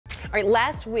All right,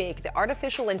 last week, the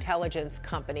artificial intelligence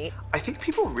company. I think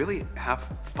people really have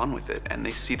fun with it, and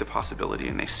they see the possibility,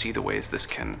 and they see the ways this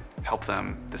can help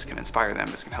them, this can inspire them,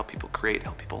 this can help people create,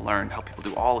 help people learn, help people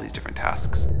do all these different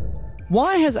tasks.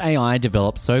 Why has AI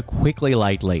developed so quickly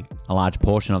lately? A large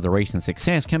portion of the recent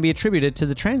success can be attributed to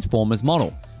the Transformers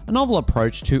model, a novel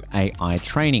approach to AI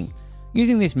training.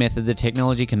 Using this method, the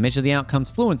technology can measure the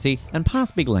outcome's fluency and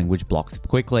pass big language blocks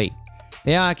quickly.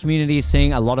 The AI community is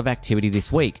seeing a lot of activity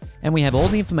this week, and we have all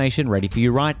the information ready for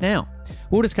you right now.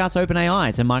 We'll discuss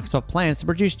OpenAI's and Microsoft plans to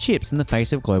produce chips in the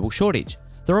face of global shortage,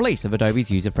 the release of Adobe's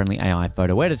user-friendly AI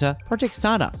photo editor, Project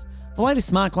Stardust, the latest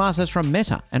smart glasses from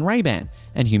Meta and Ray-Ban,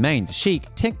 and Humane's chic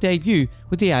tech debut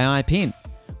with the AI Pin.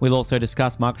 We'll also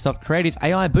discuss Microsoft Creative's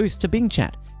AI boost to Bing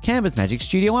Chat, Canva's Magic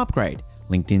Studio upgrade,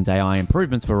 LinkedIn's AI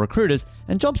improvements for recruiters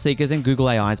and job seekers, and Google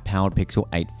AI's powered Pixel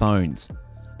 8 phones.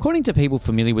 According to people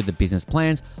familiar with the business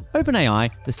plans,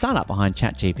 OpenAI, the startup behind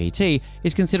ChatGPT,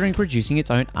 is considering producing its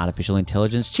own artificial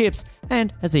intelligence chips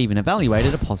and has even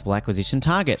evaluated a possible acquisition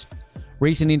target.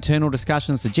 Recent internal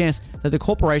discussions suggest that the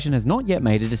corporation has not yet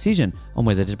made a decision on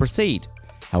whether to proceed.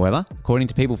 However, according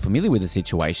to people familiar with the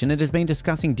situation, it has been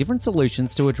discussing different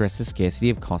solutions to address the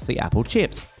scarcity of costly Apple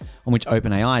chips, on which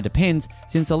OpenAI depends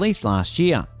since the lease last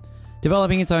year.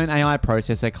 Developing its own AI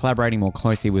processor, collaborating more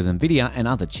closely with Nvidia and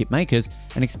other chip makers,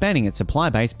 and expanding its supply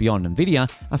base beyond Nvidia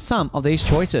are some of these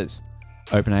choices.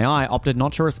 OpenAI opted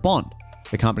not to respond.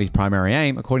 The company's primary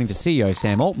aim, according to CEO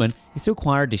Sam Altman, is to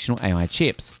acquire additional AI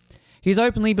chips. He's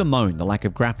openly bemoaned the lack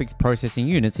of graphics processing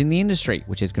units in the industry,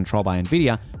 which is controlled by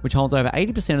Nvidia, which holds over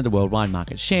 80% of the worldwide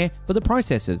market share for the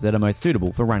processors that are most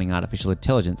suitable for running artificial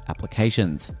intelligence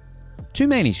applications. Two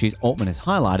main issues Altman has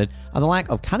highlighted are the lack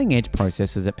of cutting-edge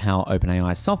processors that power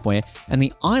OpenAI's software and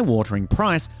the eye-watering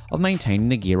price of maintaining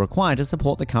the gear required to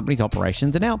support the company's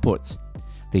operations and outputs.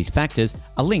 These factors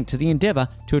are linked to the endeavor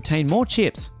to obtain more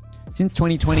chips. Since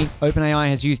 2020, OpenAI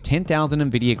has used 10,000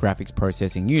 NVIDIA graphics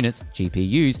processing units,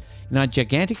 GPUs, in a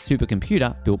gigantic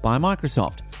supercomputer built by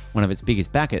Microsoft, one of its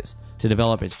biggest backers, to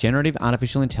develop its generative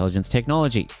artificial intelligence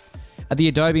technology. At the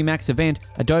Adobe Max event,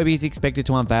 Adobe is expected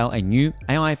to unveil a new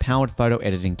AI-powered photo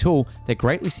editing tool that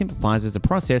greatly simplifies the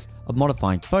process of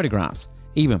modifying photographs,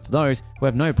 even for those who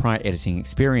have no prior editing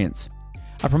experience.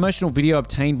 A promotional video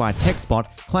obtained by TechSpot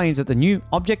claims that the new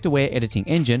object-aware editing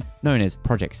engine, known as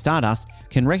Project Stardust,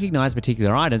 can recognize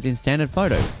particular items in standard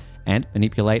photos and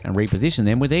manipulate and reposition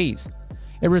them with ease.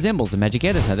 It resembles the Magic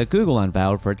Editor that Google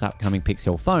unveiled for its upcoming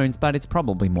Pixel phones, but it's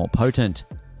probably more potent.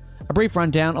 A brief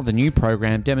rundown of the new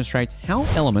program demonstrates how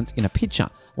elements in a picture,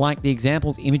 like the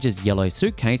example's image's yellow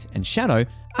suitcase and shadow,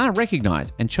 are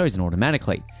recognized and chosen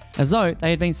automatically, as though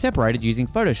they had been separated using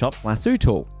Photoshop's lasso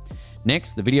tool.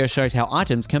 Next, the video shows how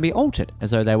items can be altered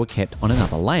as though they were kept on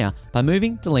another layer by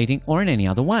moving, deleting, or in any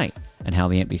other way, and how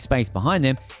the empty space behind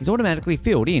them is automatically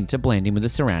filled in to blend in with the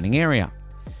surrounding area.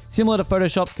 Similar to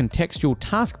Photoshop's contextual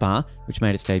taskbar, which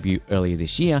made its debut earlier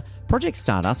this year, Project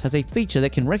Stardust has a feature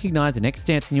that can recognize the next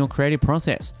steps in your creative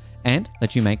process and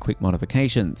let you make quick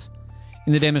modifications.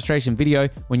 In the demonstration video,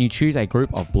 when you choose a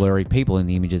group of blurry people in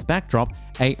the image's backdrop,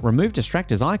 a Remove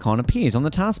Distractors icon appears on the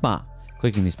taskbar.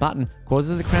 Clicking this button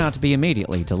causes the crowd to be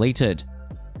immediately deleted.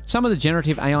 Some of the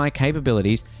generative AI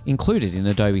capabilities included in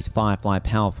Adobe's Firefly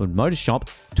powerful Photoshop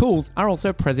tools are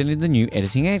also present in the new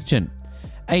editing engine.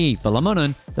 A.E.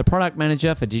 Philomonon, the product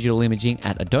manager for digital imaging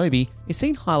at Adobe, is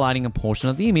seen highlighting a portion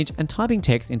of the image and typing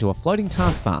text into a floating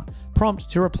taskbar prompt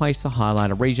to replace the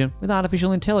highlighter region with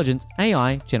artificial intelligence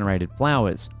AI-generated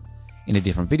flowers. In a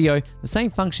different video, the same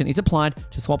function is applied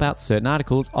to swap out certain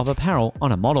articles of apparel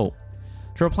on a model.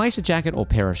 To replace a jacket or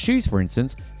pair of shoes, for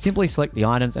instance, simply select the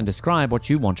items and describe what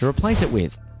you want to replace it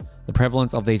with. The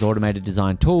prevalence of these automated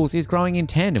design tools is growing in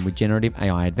tandem with generative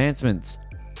AI advancements.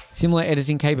 Similar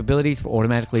editing capabilities for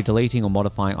automatically deleting or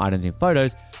modifying items in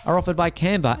photos are offered by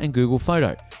Canva and Google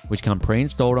Photo, which come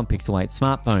pre-installed on Pixel 8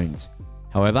 smartphones.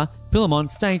 However, Philemon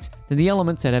states that the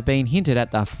elements that have been hinted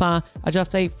at thus far are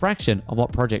just a fraction of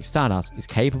what Project Stardust is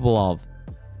capable of.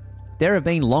 There have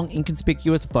been long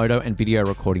inconspicuous photo and video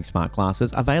recording smart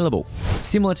glasses available.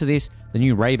 Similar to this, the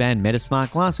new Ray-Ban Meta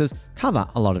smart glasses cover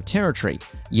a lot of territory,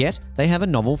 yet they have a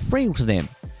novel feel to them.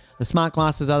 The smart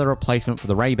glasses are the replacement for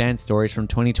the Ray-Ban stories from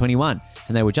 2021,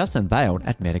 and they were just unveiled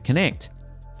at Meta Connect.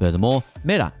 Furthermore,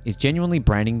 Meta is genuinely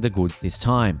branding the goods this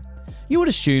time. You would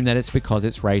assume that it's because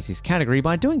it's raised this category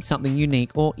by doing something unique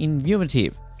or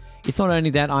innovative. It's not only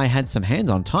that I had some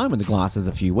hands-on time with the glasses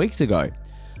a few weeks ago.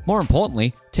 More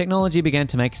importantly, technology began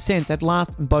to make sense at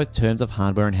last in both terms of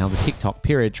hardware and how the TikTok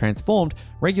period transformed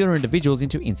regular individuals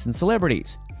into instant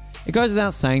celebrities. It goes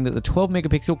without saying that the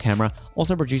 12-megapixel camera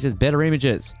also produces better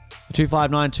images. The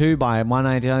 2592 by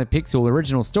 199 pixel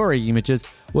original story images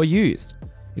were used.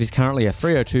 It is currently a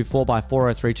 3024 by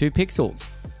 4032 pixels.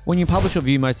 When you publish or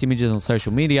view most images on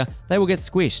social media, they will get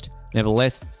squished.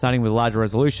 Nevertheless, starting with larger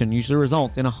resolution usually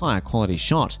results in a higher quality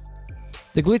shot.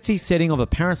 The glitzy setting of a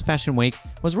Paris Fashion Week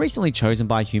was recently chosen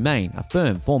by Humane, a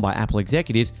firm formed by Apple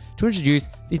executives, to introduce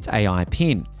its AI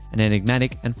pin, an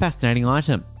enigmatic and fascinating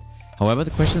item. However,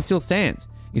 the question still stands.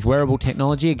 Is wearable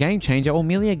technology a game changer or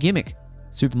merely a gimmick?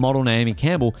 Supermodel Naomi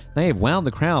Campbell may have wowed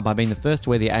the crowd by being the first to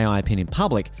wear the AI pin in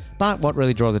public, but what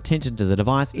really draws attention to the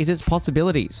device is its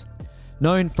possibilities.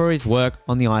 Known for his work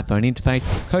on the iPhone interface,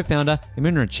 co-founder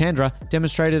Imran Chandra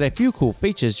demonstrated a few cool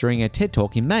features during a TED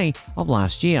Talk in May of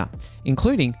last year,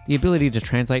 including the ability to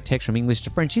translate text from English to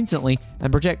French instantly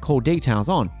and project call details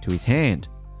on to his hand.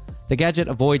 The gadget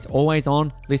avoids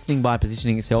always-on listening by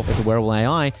positioning itself as a wearable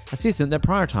AI assistant that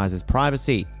prioritizes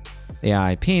privacy. The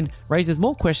AI pin raises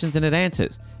more questions than it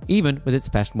answers, even with its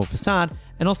fashionable facade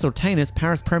and ostentatious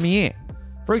Paris premiere.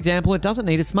 For example, it doesn't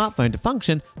need a smartphone to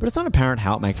function, but it's not apparent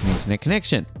how it makes an internet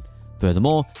connection.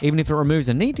 Furthermore, even if it removes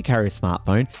the need to carry a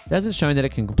smartphone, it hasn't shown that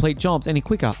it can complete jobs any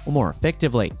quicker or more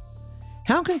effectively.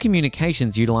 How can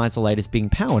communications utilize the latest being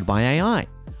powered by AI?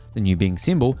 The new Bing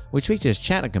symbol, which features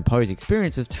chat and compose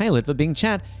experiences tailored for Bing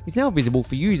Chat, is now visible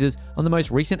for users on the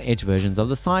most recent Edge versions of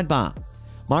the sidebar.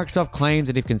 Microsoft claims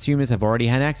that if consumers have already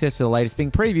had access to the latest Bing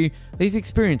preview, these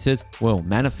experiences will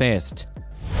manifest.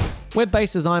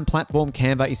 Web-based design platform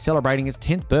Canva is celebrating its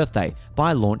 10th birthday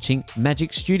by launching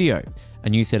Magic Studio, a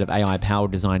new set of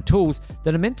AI-powered design tools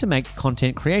that are meant to make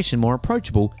content creation more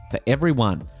approachable for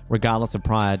everyone, regardless of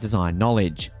prior design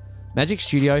knowledge. Magic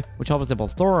Studio, which offers a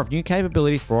plethora of new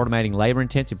capabilities for automating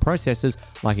labor-intensive processes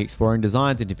like exploring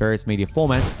designs into various media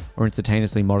formats or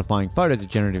instantaneously modifying photos with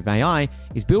generative AI,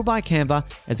 is built by Canva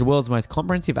as the world's most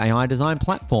comprehensive AI design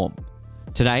platform.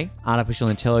 Today, artificial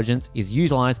intelligence is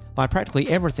utilized by practically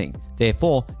everything,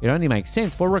 therefore, it only makes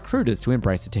sense for recruiters to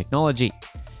embrace the technology.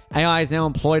 AI is now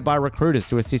employed by recruiters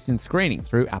to assist in screening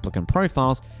through applicant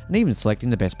profiles and even selecting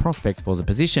the best prospects for the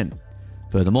position.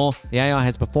 Furthermore, the AI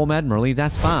has performed admirably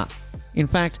thus far. In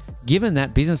fact, given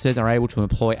that businesses are able to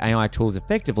employ AI tools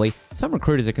effectively, some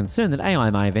recruiters are concerned that AI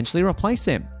may eventually replace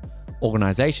them.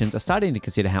 Organizations are starting to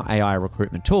consider how AI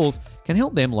recruitment tools can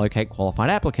help them locate qualified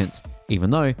applicants, even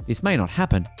though this may not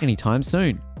happen anytime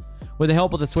soon. With the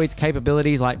help of the suite's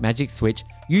capabilities like Magic Switch,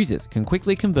 users can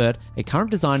quickly convert a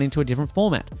current design into a different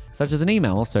format, such as an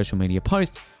email or social media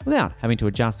post, without having to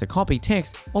adjust the copy,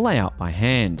 text, or layout by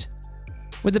hand.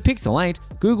 With the Pixel 8,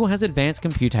 Google has advanced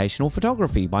computational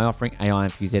photography by offering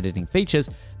AI-infused editing features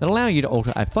that allow you to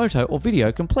alter a photo or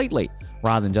video completely,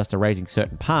 rather than just erasing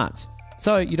certain parts.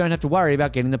 So you don't have to worry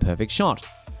about getting the perfect shot.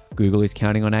 Google is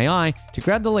counting on AI to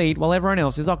grab the lead while everyone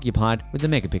else is occupied with the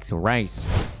megapixel race.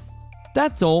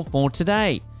 That's all for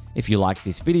today. If you liked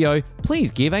this video,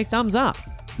 please give a thumbs up.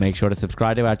 Make sure to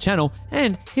subscribe to our channel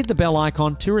and hit the bell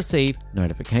icon to receive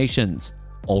notifications.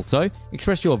 Also,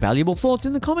 express your valuable thoughts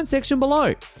in the comment section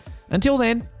below. Until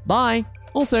then, bye!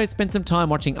 Also, spend some time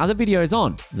watching other videos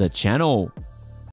on the channel.